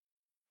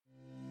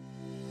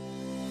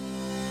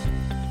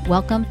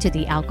Welcome to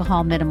the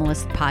Alcohol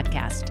Minimalist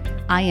Podcast.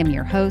 I am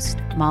your host,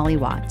 Molly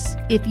Watts.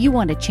 If you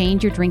want to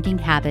change your drinking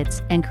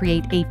habits and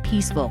create a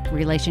peaceful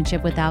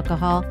relationship with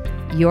alcohol,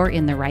 you're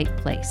in the right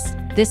place.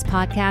 This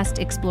podcast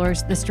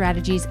explores the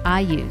strategies I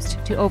used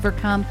to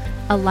overcome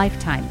a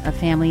lifetime of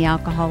family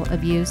alcohol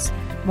abuse,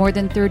 more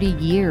than 30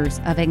 years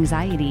of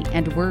anxiety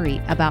and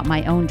worry about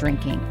my own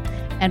drinking,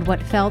 and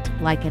what felt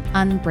like an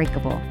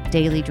unbreakable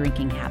daily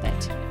drinking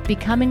habit.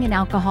 Becoming an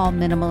alcohol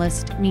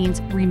minimalist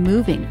means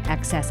removing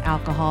excess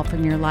alcohol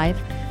from your life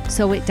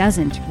so it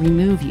doesn't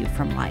remove you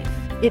from life.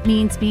 It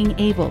means being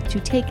able to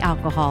take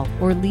alcohol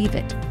or leave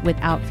it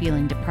without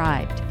feeling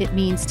deprived. It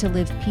means to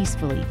live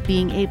peacefully,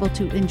 being able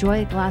to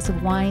enjoy a glass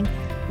of wine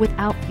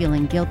without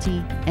feeling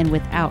guilty and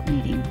without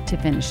needing to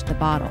finish the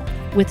bottle.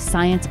 With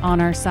science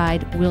on our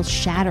side, we'll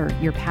shatter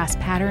your past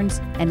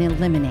patterns and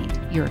eliminate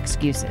your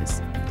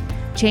excuses.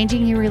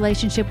 Changing your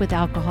relationship with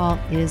alcohol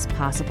is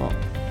possible.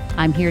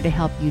 I'm here to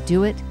help you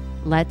do it.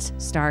 Let's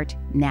start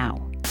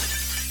now.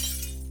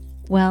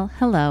 Well,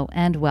 hello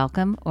and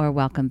welcome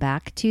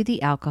back to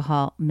the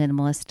Alcohol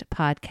Minimalist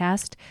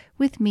Podcast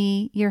with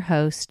me, your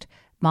host,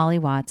 Molly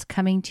Watts,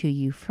 coming to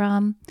you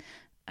from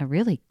a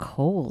really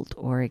cold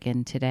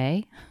Oregon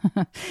today.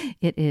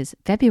 It is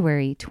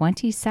February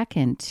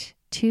 22nd,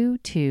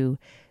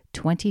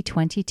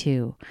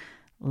 2022.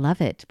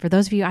 Love it. For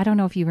those of you, I don't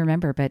know if you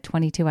remember, but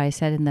 22, I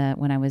said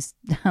when I was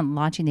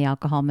launching the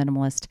Alcohol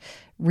Minimalist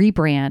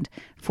rebrand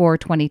for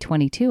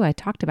 2022, I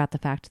talked about the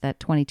fact that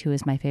 22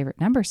 is my favorite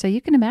number. So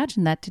you can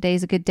imagine that today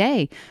is a good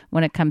day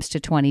when it comes to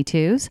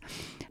 22s.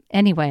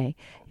 Anyway,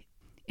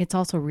 it's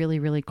also really,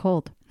 really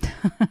cold.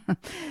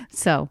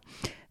 So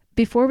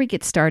before we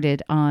get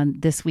started on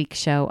this week's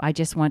show, I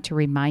just want to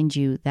remind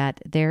you that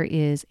there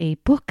is a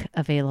book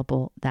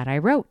available that I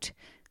wrote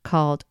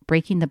called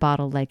Breaking the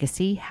Bottle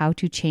Legacy: How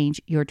to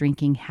Change Your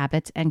Drinking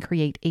Habits and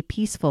Create a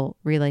Peaceful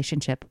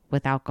Relationship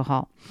with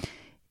Alcohol.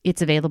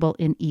 It's available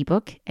in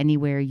ebook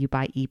anywhere you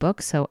buy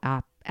ebooks, so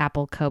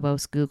Apple,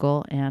 Kobos,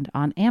 Google, and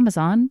on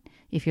Amazon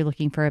if you're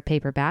looking for a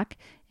paperback,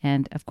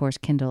 and of course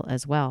Kindle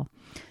as well.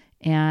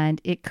 And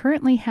it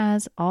currently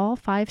has all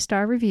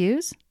 5-star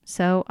reviews,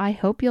 so I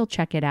hope you'll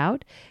check it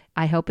out.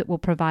 I hope it will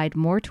provide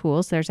more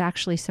tools. There's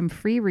actually some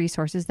free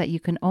resources that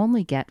you can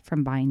only get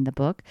from buying the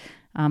book.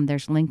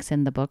 There's links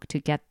in the book to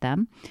get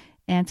them.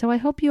 And so I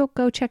hope you'll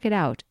go check it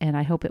out, and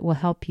I hope it will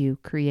help you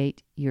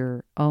create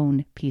your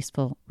own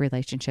peaceful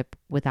relationship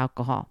with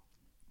alcohol.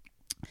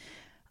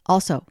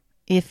 Also,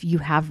 if you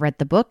have read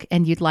the book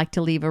and you'd like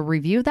to leave a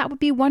review, that would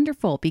be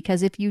wonderful,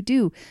 because if you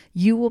do,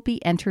 you will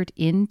be entered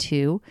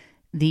into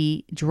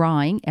the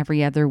drawing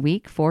every other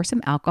week for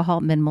some Alcohol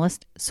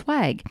Minimalist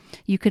swag.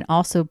 You can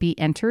also be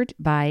entered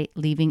by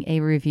leaving a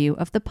review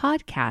of the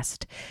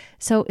podcast.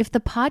 So if the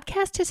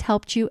podcast has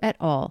helped you at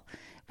all,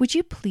 would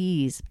you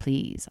please,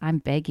 I'm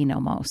begging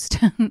almost,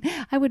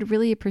 I would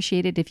really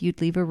appreciate it if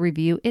you'd leave a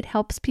review. It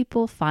helps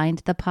people find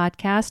the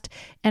podcast.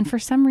 And for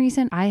some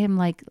reason, I am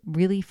like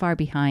really far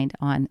behind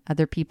on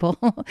other people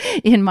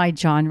in my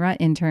genre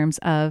in terms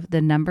of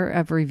the number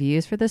of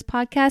reviews for this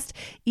podcast,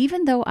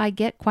 even though I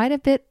get quite a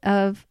bit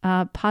of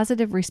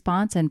positive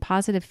response and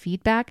positive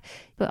feedback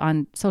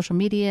on social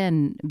media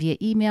and via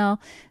email.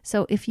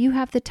 So if you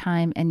have the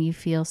time and you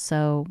feel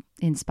so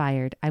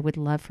inspired, I would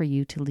love for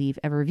you to leave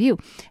a review.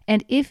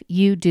 And if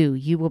you do,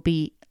 you will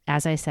be,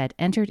 as I said,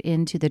 entered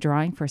into the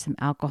drawing for some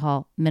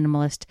Alcohol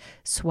Minimalist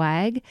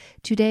swag.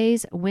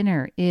 Today's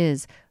winner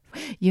is,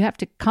 you have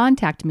to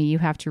contact me. You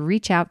have to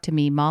reach out to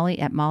me,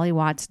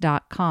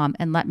 molly@mollywatts.com,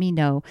 and let me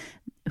know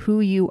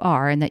who you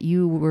are and that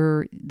you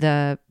were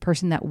the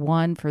person that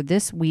won for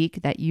this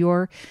week, that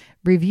your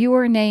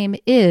reviewer name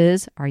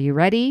is, are you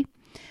ready?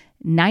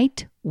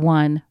 Night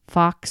One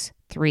Fox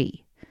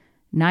 3.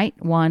 Night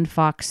One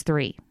Fox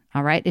 3.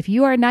 All right. If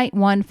you are Night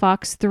One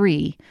Fox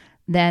 3,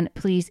 then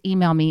please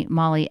email me,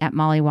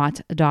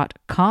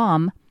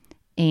 molly@mollywatts.com,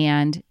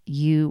 and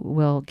you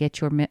will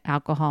get your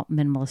Alcohol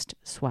Minimalist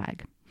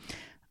swag.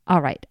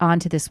 All right. On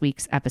to this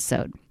week's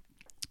episode.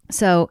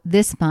 So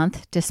this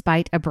month,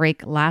 despite a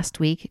break last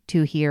week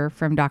to hear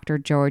from Dr.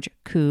 George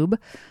Koob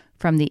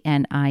from the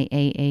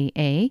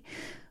NIAAA,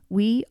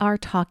 we are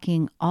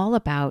talking all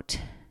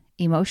about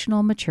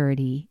emotional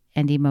maturity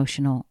and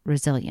emotional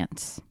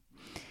resilience.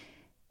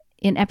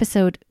 In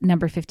episode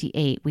number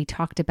 58, we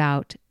talked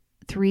about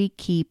 3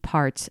 key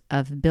parts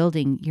of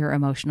building your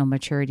emotional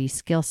maturity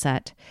skill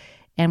set,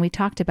 and we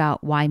talked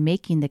about why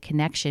making the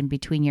connection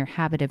between your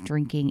habit of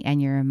drinking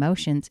and your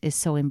emotions is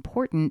so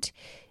important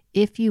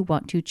if you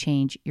want to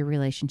change your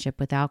relationship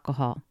with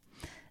alcohol.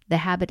 The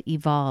habit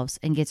evolves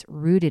and gets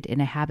rooted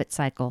in a habit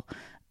cycle,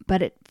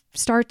 but it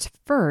starts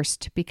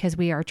first because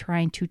we are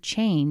trying to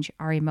change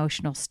our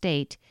emotional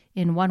state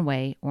in one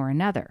way or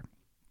another.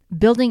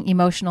 Building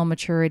emotional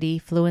maturity,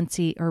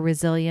 fluency, or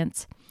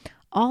resilience,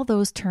 all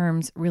those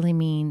terms really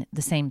mean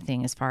the same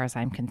thing as far as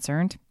I'm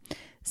concerned.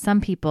 Some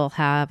people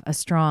have a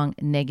strong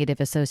negative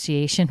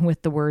association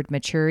with the word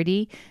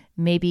maturity.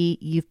 Maybe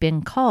you've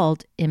been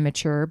called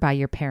immature by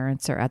your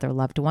parents or other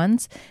loved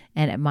ones,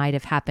 and it might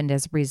have happened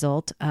as a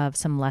result of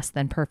some less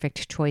than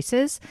perfect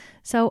choices.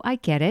 So I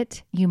get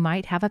it. You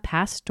might have a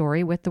past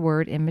story with the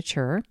word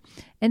immature.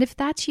 And if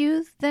that's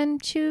you, then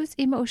choose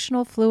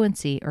emotional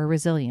fluency or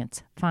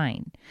resilience.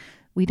 Fine.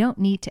 We don't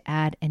need to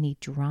add any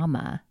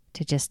drama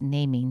to just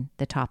naming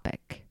the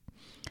topic.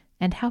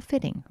 And how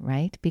fitting,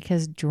 right?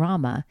 Because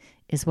drama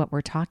is what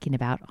we're talking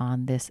about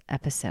on this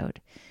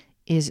episode.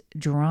 Is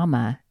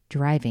drama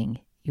driving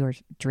your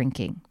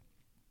drinking?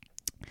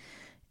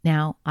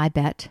 Now, I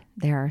bet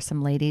there are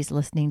some ladies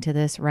listening to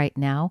this right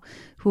now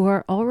who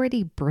are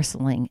already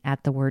bristling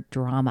at the word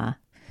drama.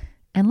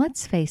 And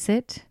let's face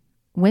it,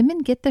 women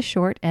get the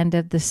short end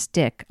of the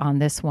stick on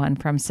this one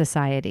from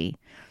society.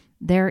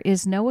 There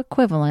is no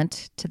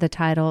equivalent to the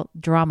title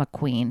drama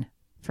queen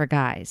for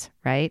guys,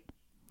 right?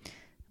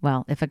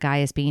 Well, if a guy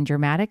is being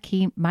dramatic,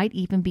 he might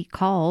even be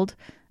called,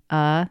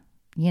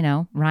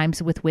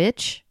 rhymes with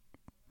witch,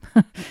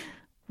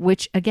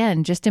 which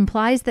again just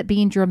implies that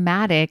being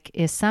dramatic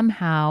is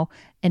somehow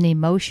an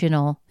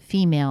emotional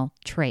female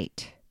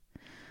trait.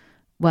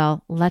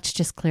 Well, let's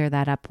just clear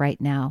that up right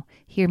now.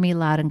 Hear me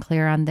loud and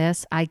clear on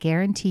this. I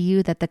guarantee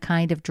you that the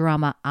kind of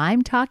drama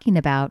I'm talking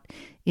about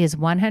is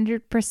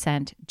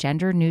 100%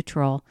 gender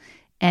neutral,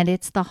 and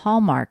it's the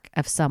hallmark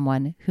of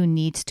someone who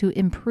needs to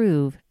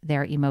improve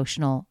their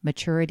emotional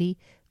maturity,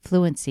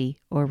 fluency,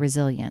 or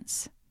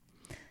resilience.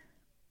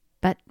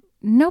 But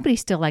nobody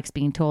still likes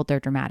being told they're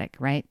dramatic,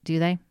 right? Do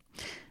they?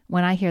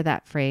 When I hear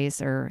that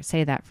phrase or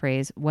say that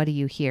phrase, what do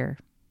you hear?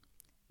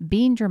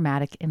 Being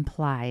dramatic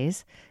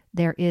implies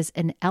there is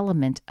an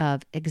element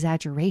of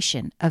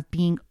exaggeration, of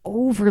being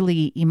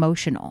overly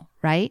emotional,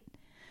 right?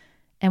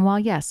 And while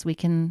yes, we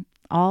can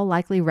all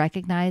likely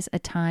recognize a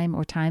time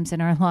or times in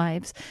our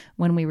lives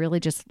when we really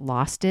just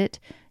lost it,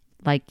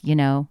 like,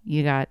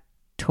 you got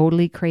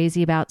totally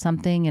crazy about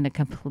something in a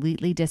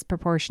completely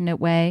disproportionate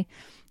way,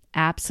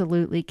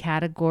 absolutely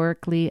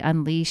categorically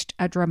unleashed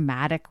a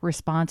dramatic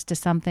response to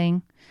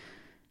something.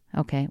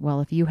 Okay,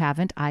 well, if you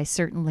haven't, I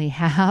certainly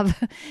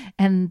have.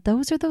 And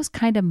those are those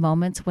kind of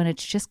moments when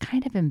it's just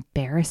kind of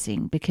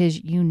embarrassing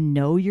because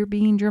you're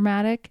being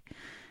dramatic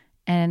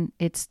and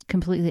it's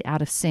completely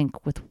out of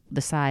sync with the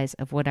size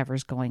of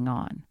whatever's going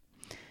on.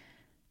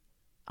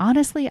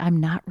 Honestly, I'm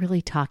not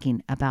really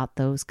talking about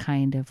those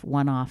kind of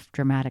one-off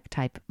dramatic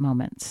type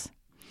moments.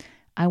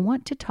 I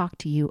want to talk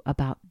to you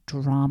about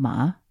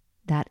drama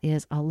that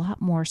is a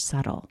lot more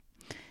subtle.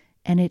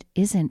 And it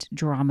isn't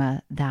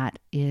drama that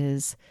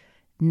is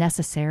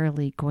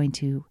necessarily going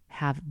to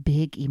have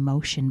big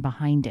emotion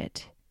behind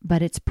it,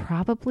 but it's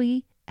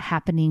probably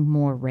happening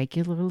more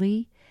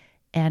regularly,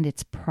 and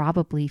it's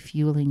probably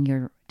fueling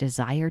your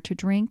desire to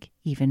drink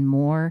even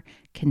more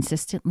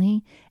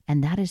consistently,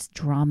 and that is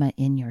drama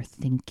in your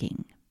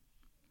thinking.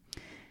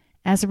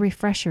 As a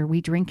refresher,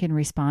 we drink in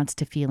response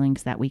to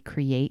feelings that we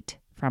create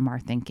from our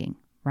thinking,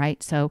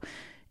 right? So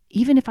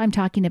even if I'm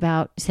talking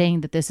about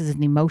saying that this is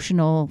an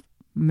emotional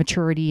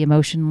maturity,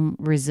 emotional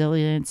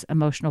resilience,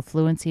 emotional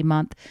fluency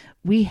month,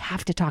 we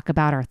have to talk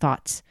about our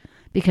thoughts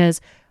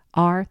because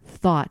our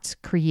thoughts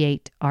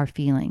create our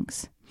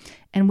feelings.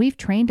 And we've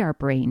trained our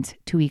brains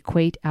to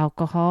equate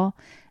alcohol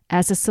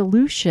as a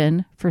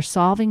solution for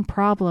solving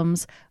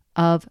problems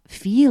of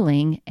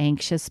feeling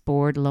anxious,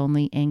 bored,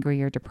 lonely, angry,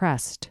 or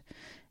depressed.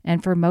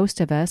 And for most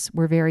of us,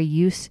 we're very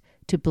used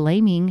to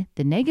blaming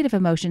the negative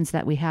emotions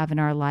that we have in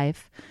our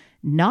life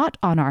not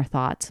on our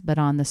thoughts, but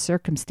on the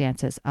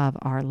circumstances of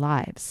our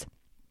lives.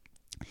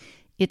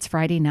 It's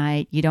Friday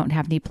night, you don't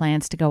have any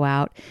plans to go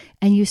out,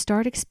 and you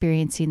start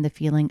experiencing the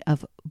feeling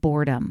of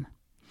boredom.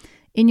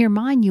 In your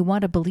mind, you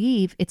want to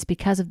believe it's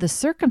because of the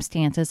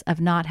circumstances of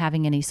not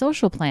having any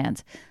social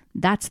plans.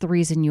 That's the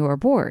reason you are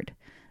bored.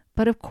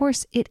 But of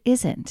course, it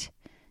isn't.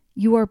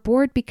 You are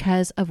bored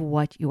because of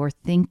what you're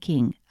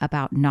thinking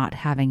about not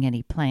having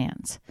any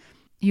plans.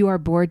 You are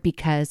bored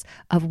because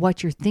of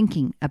what you're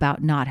thinking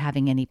about not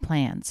having any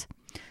plans.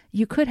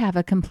 You could have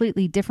a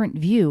completely different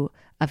view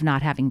of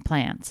not having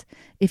plans.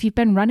 If you've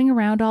been running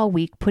around all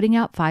week putting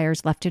out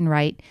fires left and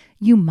right,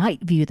 you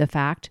might view the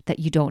fact that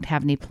you don't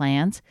have any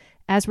plans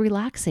as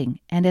relaxing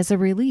and as a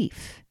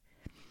relief.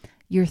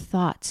 Your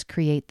thoughts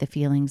create the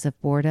feelings of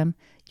boredom.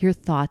 Your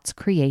thoughts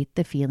create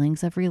the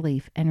feelings of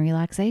relief and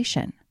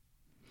relaxation.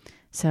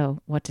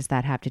 So what does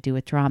that have to do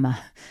with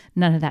drama?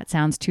 None of that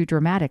sounds too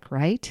dramatic,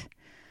 right?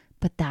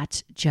 But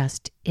that's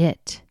just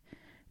it.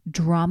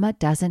 Drama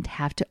doesn't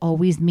have to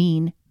always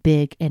mean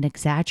big and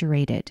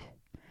exaggerated.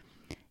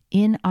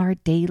 In our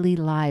daily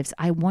lives,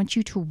 I want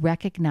you to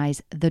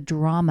recognize the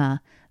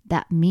drama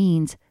that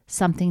means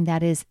something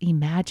that is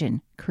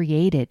imagined,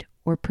 created,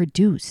 or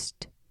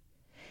produced.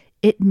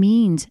 It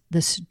means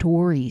the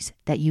stories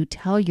that you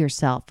tell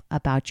yourself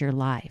about your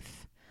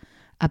life,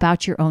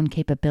 about your own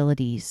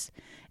capabilities,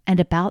 and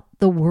about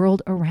the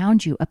world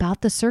around you,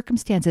 about the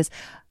circumstances.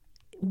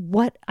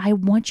 What I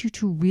want you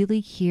to really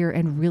hear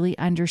and really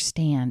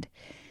understand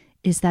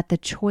is that the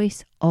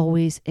choice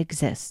always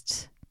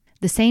exists.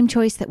 The same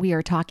choice that we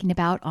are talking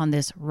about on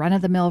this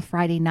run-of-the-mill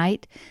Friday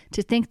night,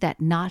 to think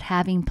that not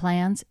having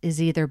plans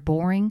is either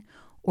boring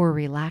or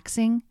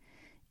relaxing,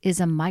 is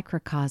a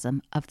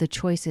microcosm of the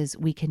choices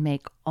we can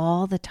make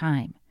all the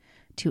time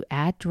to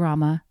add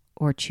drama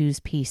or choose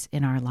peace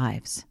in our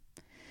lives.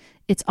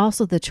 It's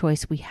also the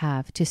choice we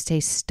have to stay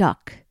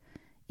stuck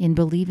in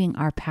believing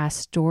our past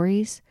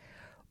stories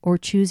or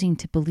choosing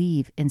to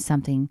believe in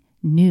something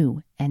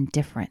new and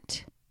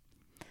different.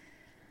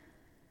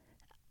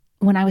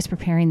 When I was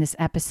preparing this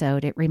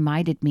episode, it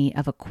reminded me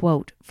of a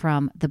quote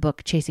from the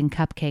book Chasing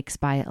Cupcakes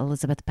by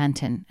Elizabeth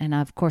Benton. And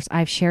of course,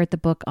 I've shared the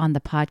book on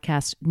the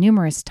podcast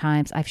numerous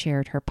times. I've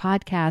shared her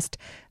podcast,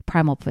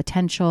 Primal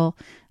Potential,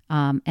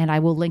 and I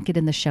will link it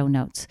in the show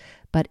notes.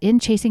 But in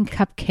Chasing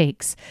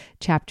Cupcakes,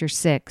 chapter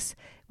 6,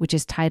 which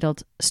is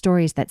titled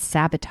Stories That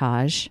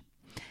Sabotage,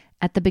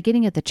 at the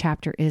beginning of the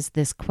chapter is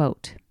this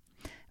quote: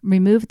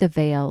 "Remove the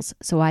veils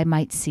so I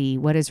might see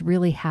what is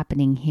really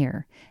happening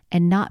here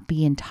and not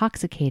be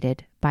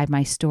intoxicated by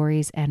my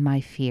stories and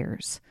my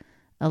fears."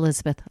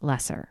 Elizabeth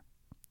Lesser.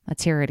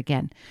 Let's hear it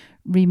again.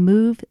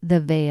 "Remove the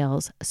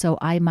veils so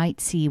I might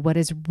see what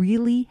is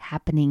really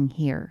happening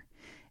here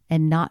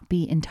and not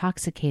be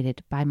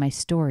intoxicated by my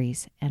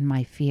stories and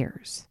my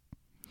fears."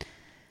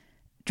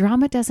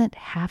 Drama doesn't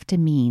have to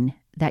mean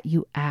that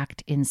you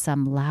act in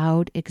some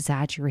loud,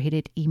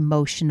 exaggerated,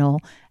 emotional,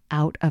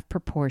 out of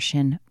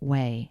proportion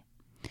way.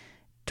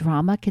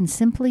 Drama can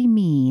simply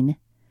mean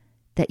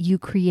that you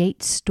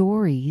create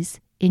stories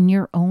in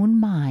your own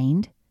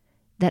mind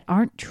that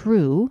aren't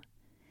true,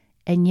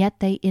 and yet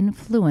they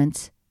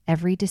influence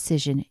every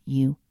decision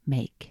you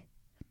make.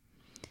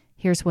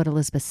 Here's what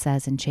Elizabeth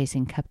says in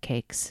Chasing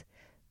Cupcakes.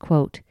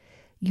 Quote,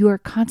 "You are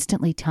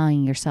constantly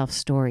telling yourself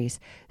stories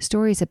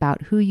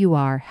about who you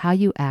are, how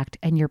you act,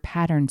 and your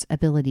patterns,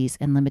 abilities,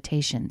 and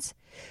limitations.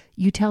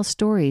 You tell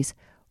stories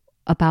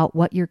about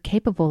what you're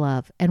capable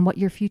of and what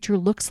your future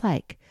looks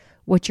like,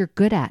 what you're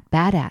good at,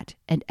 bad at,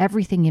 and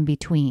everything in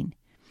between.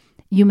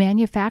 You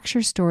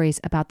manufacture stories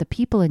about the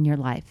people in your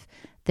life,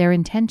 their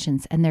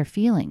intentions, and their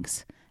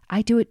feelings.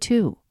 I do it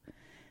too.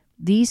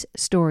 These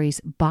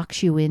stories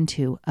box you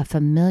into a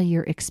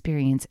familiar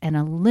experience and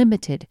a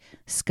limited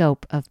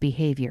scope of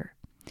behavior.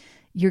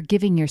 You're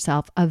giving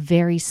yourself a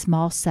very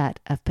small set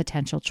of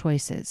potential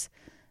choices,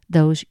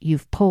 those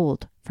you've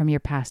pulled from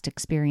your past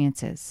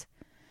experiences.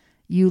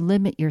 You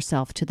limit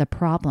yourself to the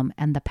problem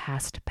and the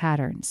past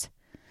patterns.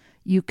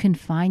 You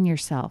confine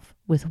yourself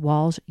with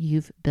walls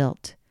you've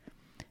built.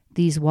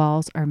 These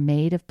walls are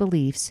made of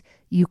beliefs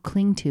you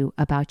cling to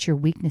about your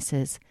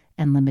weaknesses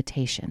and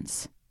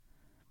limitations."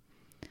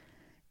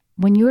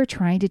 When you are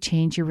trying to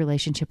change your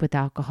relationship with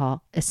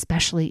alcohol,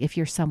 especially if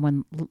you're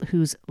someone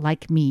who's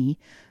like me,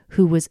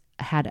 who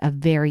had a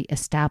very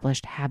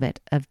established habit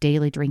of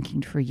daily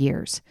drinking for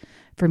years.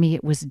 For me,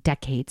 it was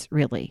decades,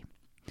 really.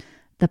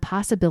 The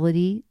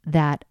possibility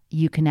that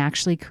you can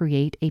actually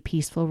create a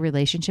peaceful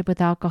relationship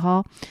with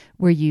alcohol,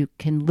 where you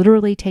can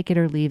literally take it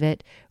or leave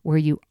it, where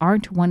you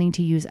aren't wanting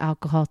to use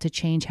alcohol to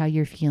change how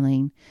you're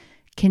feeling,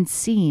 can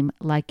seem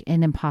like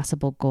an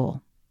impossible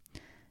goal.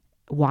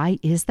 Why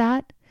is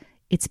that?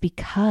 It's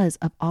because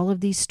of all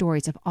of these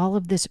stories, of all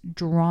of this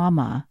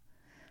drama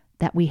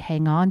that we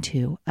hang on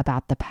to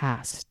about the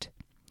past.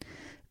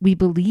 We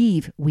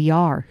believe we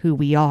are who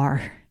we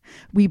are.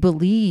 We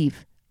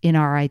believe in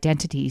our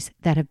identities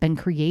that have been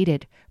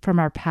created from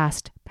our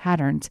past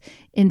patterns,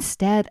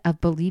 instead of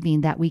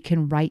believing that we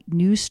can write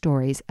new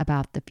stories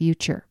about the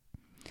future.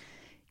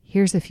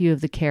 Here's a few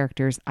of the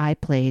characters I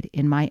played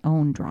in my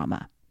own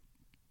drama.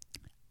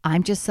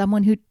 I'm just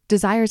someone who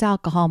desires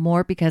alcohol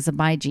more because of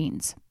my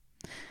genes.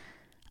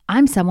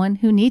 I'm someone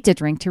who needs a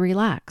drink to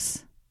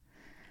relax.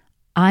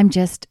 I'm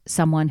just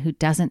someone who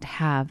doesn't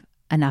have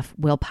enough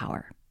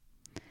willpower.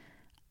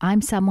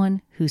 I'm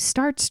someone who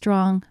starts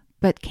strong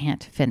but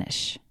can't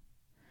finish.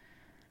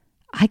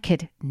 I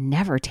could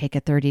never take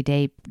a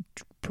 30-day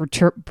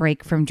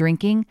break from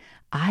drinking.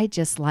 I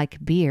just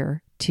like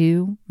beer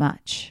too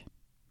much.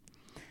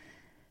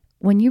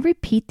 When you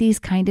repeat these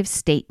kind of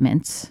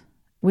statements,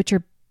 which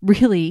are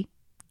really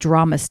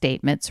drama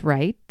statements,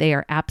 right? They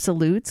are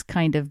absolutes,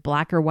 kind of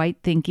black or white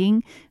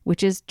thinking,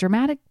 which is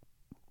dramatic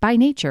by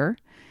nature.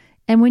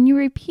 And when you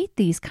repeat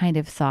these kind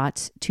of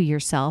thoughts to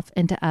yourself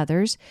and to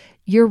others,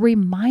 you're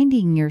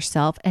reminding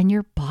yourself and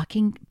you're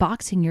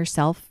boxing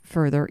yourself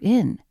further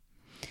in.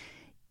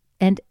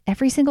 And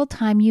every single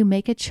time you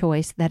make a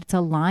choice that's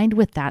aligned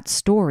with that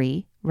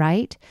story,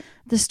 right?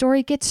 The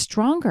story gets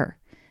stronger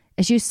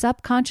as you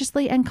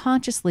subconsciously and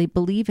consciously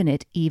believe in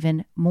it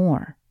even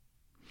more.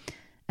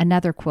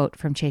 Another quote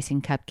from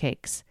Chasing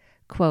Cupcakes,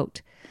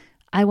 quote,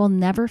 "I will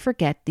never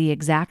forget the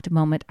exact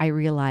moment I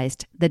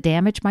realized the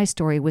damage my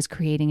story was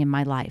creating in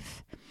my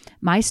life.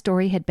 My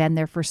story had been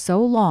there for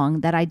so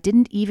long that I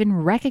didn't even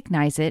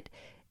recognize it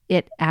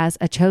as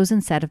a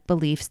chosen set of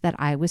beliefs that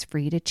I was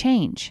free to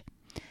change.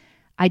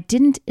 I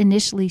didn't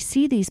initially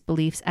see these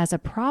beliefs as a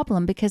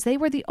problem because they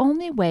were the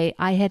only way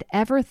I had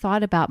ever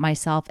thought about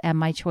myself and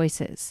my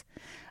choices.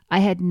 I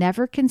had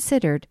never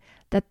considered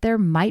that there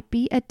might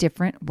be a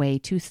different way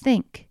to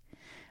think.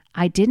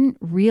 I didn't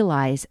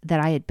realize that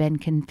I had been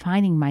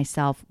confining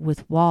myself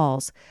with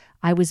walls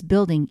I was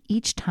building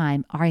each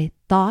time I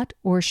thought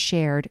or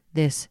shared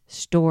this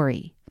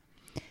story.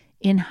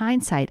 In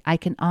hindsight, I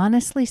can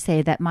honestly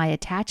say that my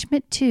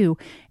attachment to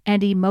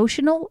and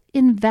emotional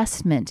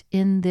investment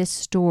in this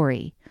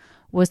story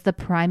was the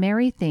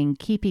primary thing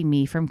keeping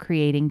me from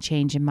creating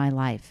change in my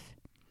life.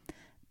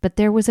 But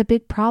there was a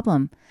big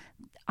problem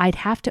I'd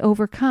have to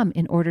overcome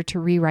in order to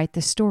rewrite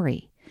the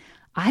story.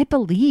 I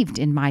believed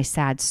in my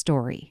sad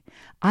story.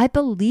 I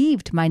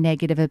believed my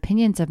negative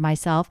opinions of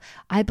myself.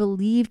 I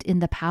believed in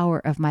the power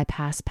of my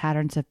past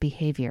patterns of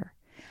behavior.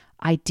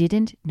 I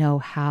didn't know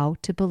how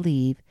to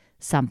believe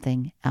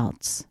something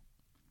else.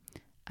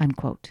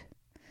 Unquote.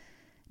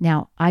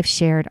 Now, I've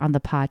shared on the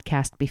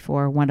podcast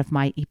before one of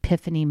my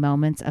epiphany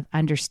moments of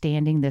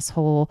understanding this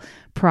whole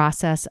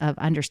process of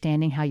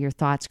understanding how your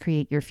thoughts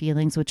create your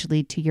feelings, which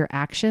lead to your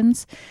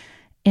actions.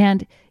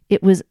 And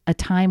it was a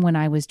time when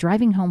I was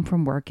driving home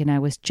from work and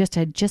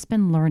had just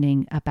been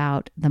learning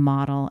about the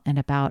model and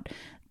about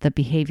the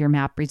behavior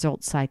map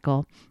result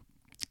cycle.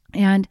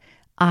 And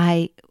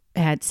I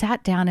had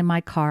sat down in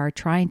my car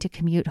trying to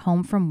commute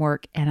home from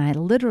work, and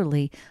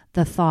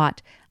the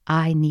thought,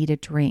 I need a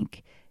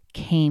drink,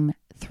 came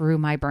through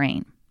my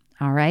brain.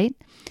 All right.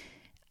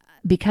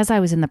 Because I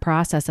was in the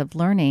process of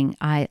learning,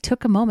 I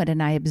took a moment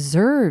and I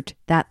observed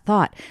that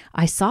thought.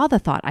 I saw the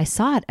thought. I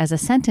saw it as a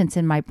sentence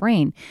in my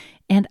brain.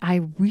 And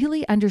I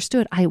really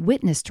understood, I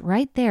witnessed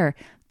right there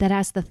that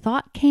as the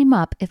thought came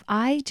up, if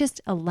I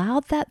just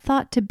allowed that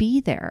thought to be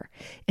there,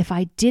 if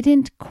I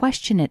didn't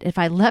question it, if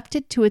I left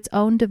it to its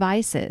own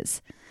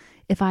devices,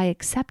 if I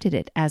accepted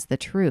it as the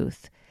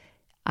truth,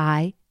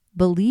 I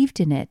believed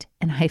in it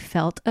and I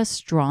felt a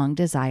strong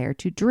desire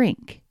to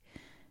drink,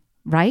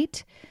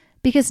 right?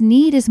 Because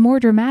need is more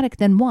dramatic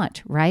than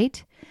want,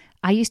 right?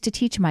 I used to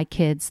teach my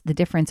kids the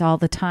difference all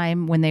the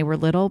time when they were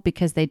little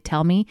because they'd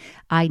tell me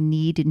I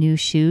need new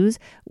shoes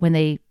when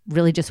they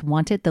really just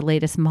wanted the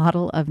latest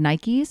model of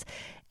Nikes.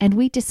 And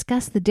we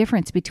discussed the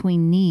difference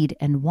between need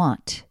and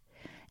want.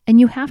 And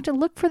you have to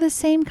look for the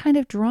same kind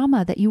of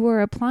drama that you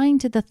are applying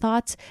to the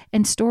thoughts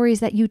and stories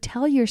that you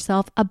tell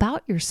yourself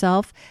about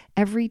yourself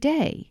every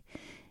day.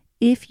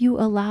 If you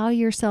allow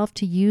yourself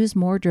to use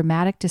more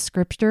dramatic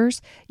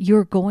descriptors,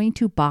 you're going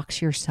to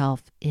box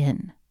yourself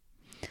in.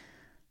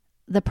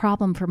 The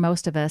problem for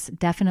most of us,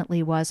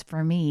 definitely was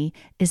for me,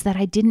 is that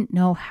I didn't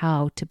know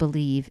how to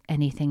believe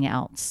anything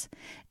else.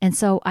 And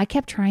so I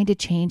kept trying to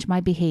change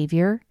my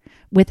behavior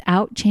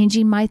without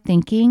changing my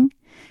thinking.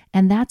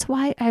 And that's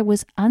why I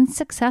was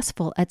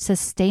unsuccessful at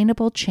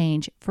sustainable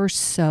change for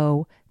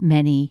so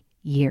many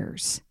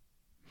years.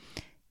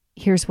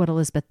 Here's what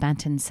Elizabeth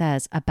Benton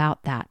says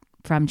about that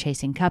from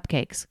Chasing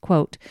Cupcakes.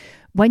 Quote,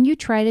 when you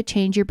try to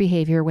change your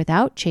behavior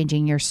without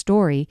changing your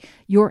story,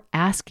 you're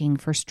asking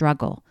for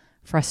struggle,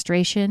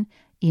 frustration,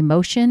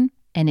 emotion,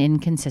 and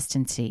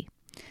inconsistency.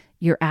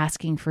 You're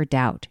asking for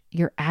doubt.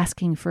 You're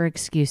asking for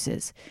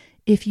excuses.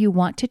 If you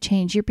want to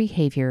change your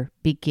behavior,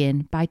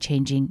 begin by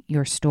changing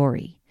your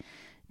story.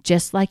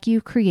 Just like you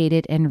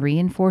created and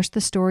reinforced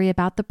the story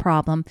about the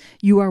problem,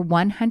 you are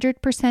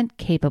 100%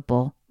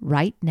 capable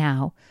right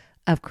now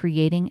of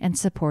creating and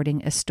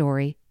supporting a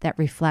story that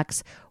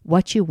reflects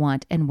what you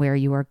want and where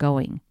you are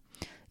going.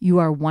 You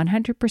are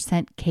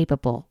 100%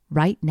 capable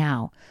right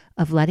now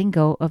of letting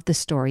go of the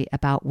story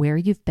about where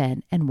you've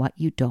been and what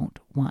you don't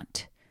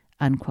want.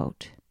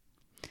 Unquote.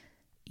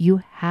 You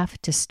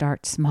have to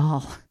start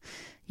small.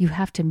 You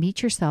have to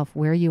meet yourself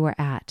where you are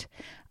at.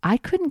 I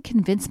couldn't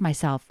convince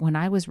myself when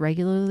I was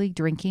regularly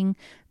drinking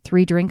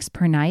 3 drinks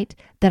per night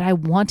that I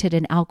wanted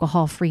an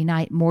alcohol-free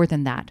night more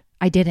than that.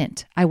 I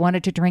didn't. I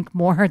wanted to drink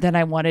more than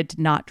I wanted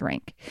to not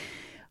drink.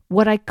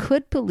 What I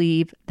could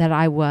believe that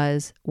I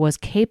was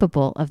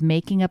capable of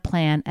making a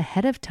plan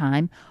ahead of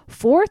time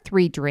for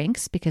 3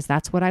 drinks, because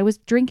that's what I was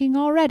drinking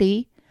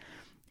already,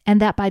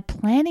 and that by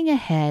planning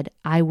ahead,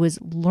 I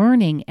was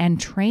learning and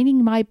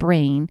training my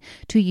brain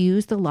to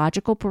use the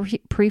logical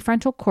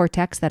prefrontal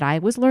cortex that I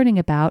was learning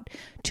about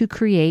to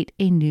create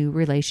a new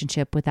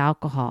relationship with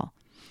alcohol.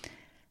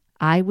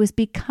 I was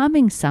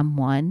becoming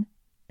someone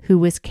who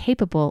was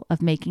capable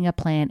of making a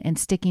plan and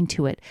sticking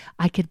to it.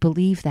 I could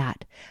believe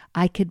that.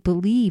 I could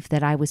believe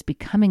that I was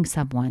becoming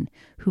someone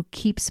who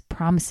keeps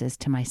promises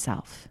to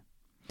myself.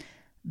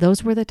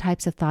 Those were the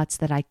types of thoughts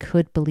that I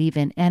could believe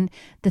in. And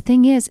the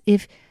thing is,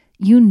 if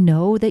you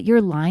know that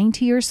you're lying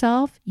to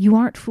yourself, you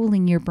aren't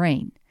fooling your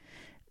brain.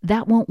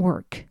 That won't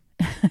work.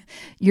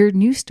 Your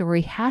new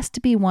story has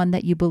to be one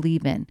that you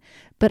believe in,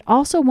 but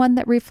also one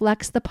that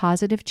reflects the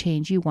positive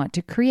change you want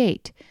to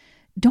create.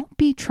 Don't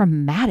be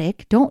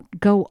traumatic.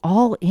 Don't go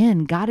all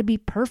in. Got to be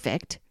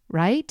perfect,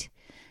 right?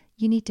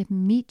 You need to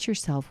meet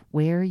yourself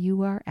where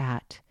you are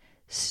at.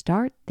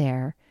 Start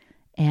there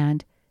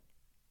and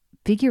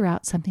figure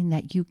out something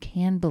that you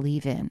can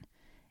believe in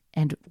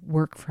and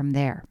work from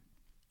there.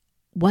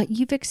 What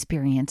you've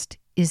experienced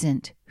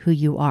isn't who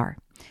you are.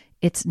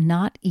 It's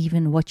not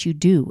even what you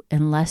do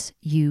unless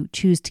you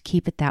choose to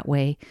keep it that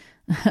way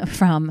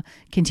from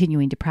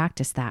continuing to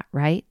practice that,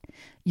 right?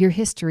 Your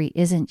history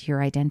isn't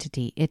your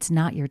identity. It's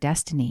not your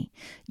destiny.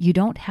 You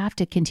don't have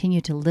to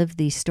continue to live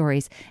these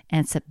stories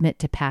and submit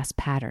to past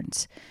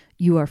patterns.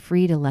 You are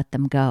free to let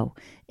them go.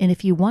 And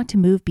if you want to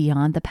move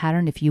beyond the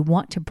pattern, if you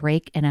want to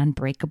break an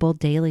unbreakable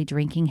daily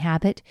drinking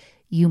habit,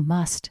 you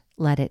must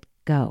let it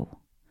go.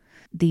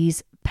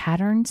 These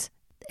patterns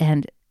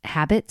and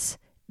habits,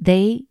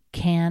 they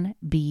can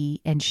be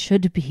and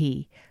should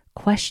be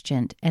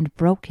questioned and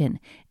broken,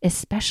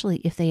 especially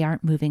if they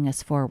aren't moving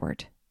us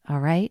forward. All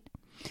right?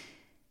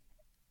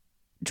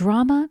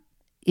 Drama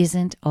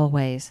isn't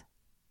always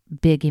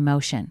big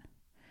emotion.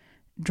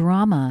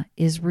 Drama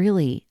is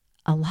really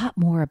a lot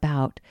more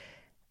about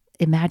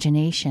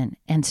imagination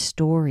and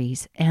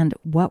stories and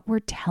what we're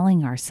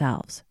telling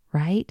ourselves,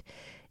 right?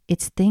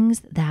 It's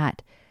things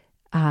that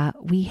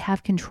we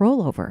have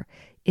control over.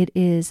 It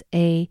is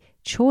a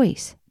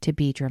choice to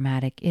be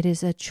dramatic. It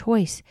is a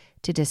choice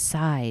to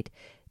decide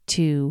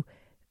to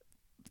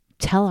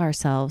tell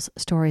ourselves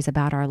stories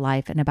about our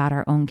life and about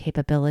our own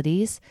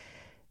capabilities.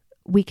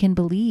 We can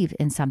believe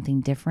in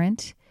something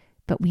different,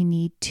 but we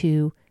need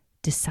to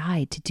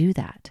decide to do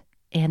that.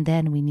 And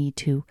then we need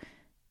to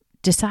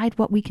decide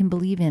what we can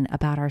believe in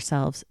about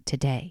ourselves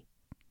today.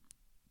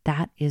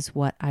 That is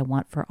what I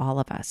want for all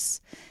of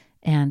us.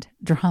 And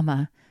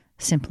drama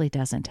simply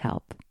doesn't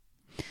help.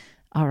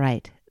 All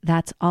right,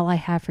 that's all I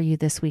have for you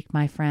this week,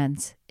 my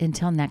friends.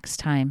 Until next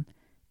time,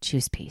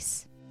 choose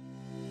peace.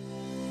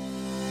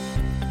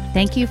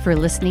 Thank you for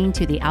listening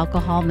to the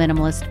Alcohol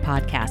Minimalist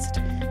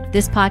Podcast.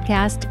 This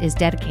podcast is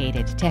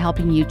dedicated to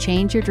helping you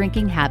change your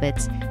drinking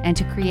habits and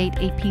to create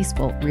a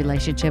peaceful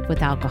relationship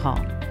with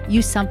alcohol.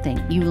 Use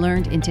something you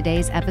learned in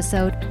today's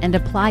episode and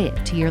apply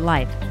it to your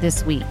life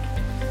this week.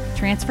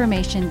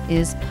 Transformation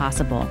is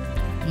possible.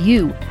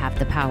 You have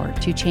the power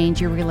to change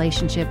your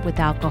relationship with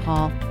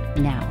alcohol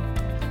now.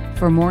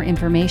 For more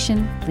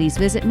information, please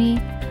visit me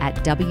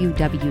at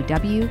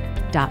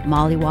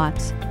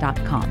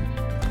www.mollywatts.com.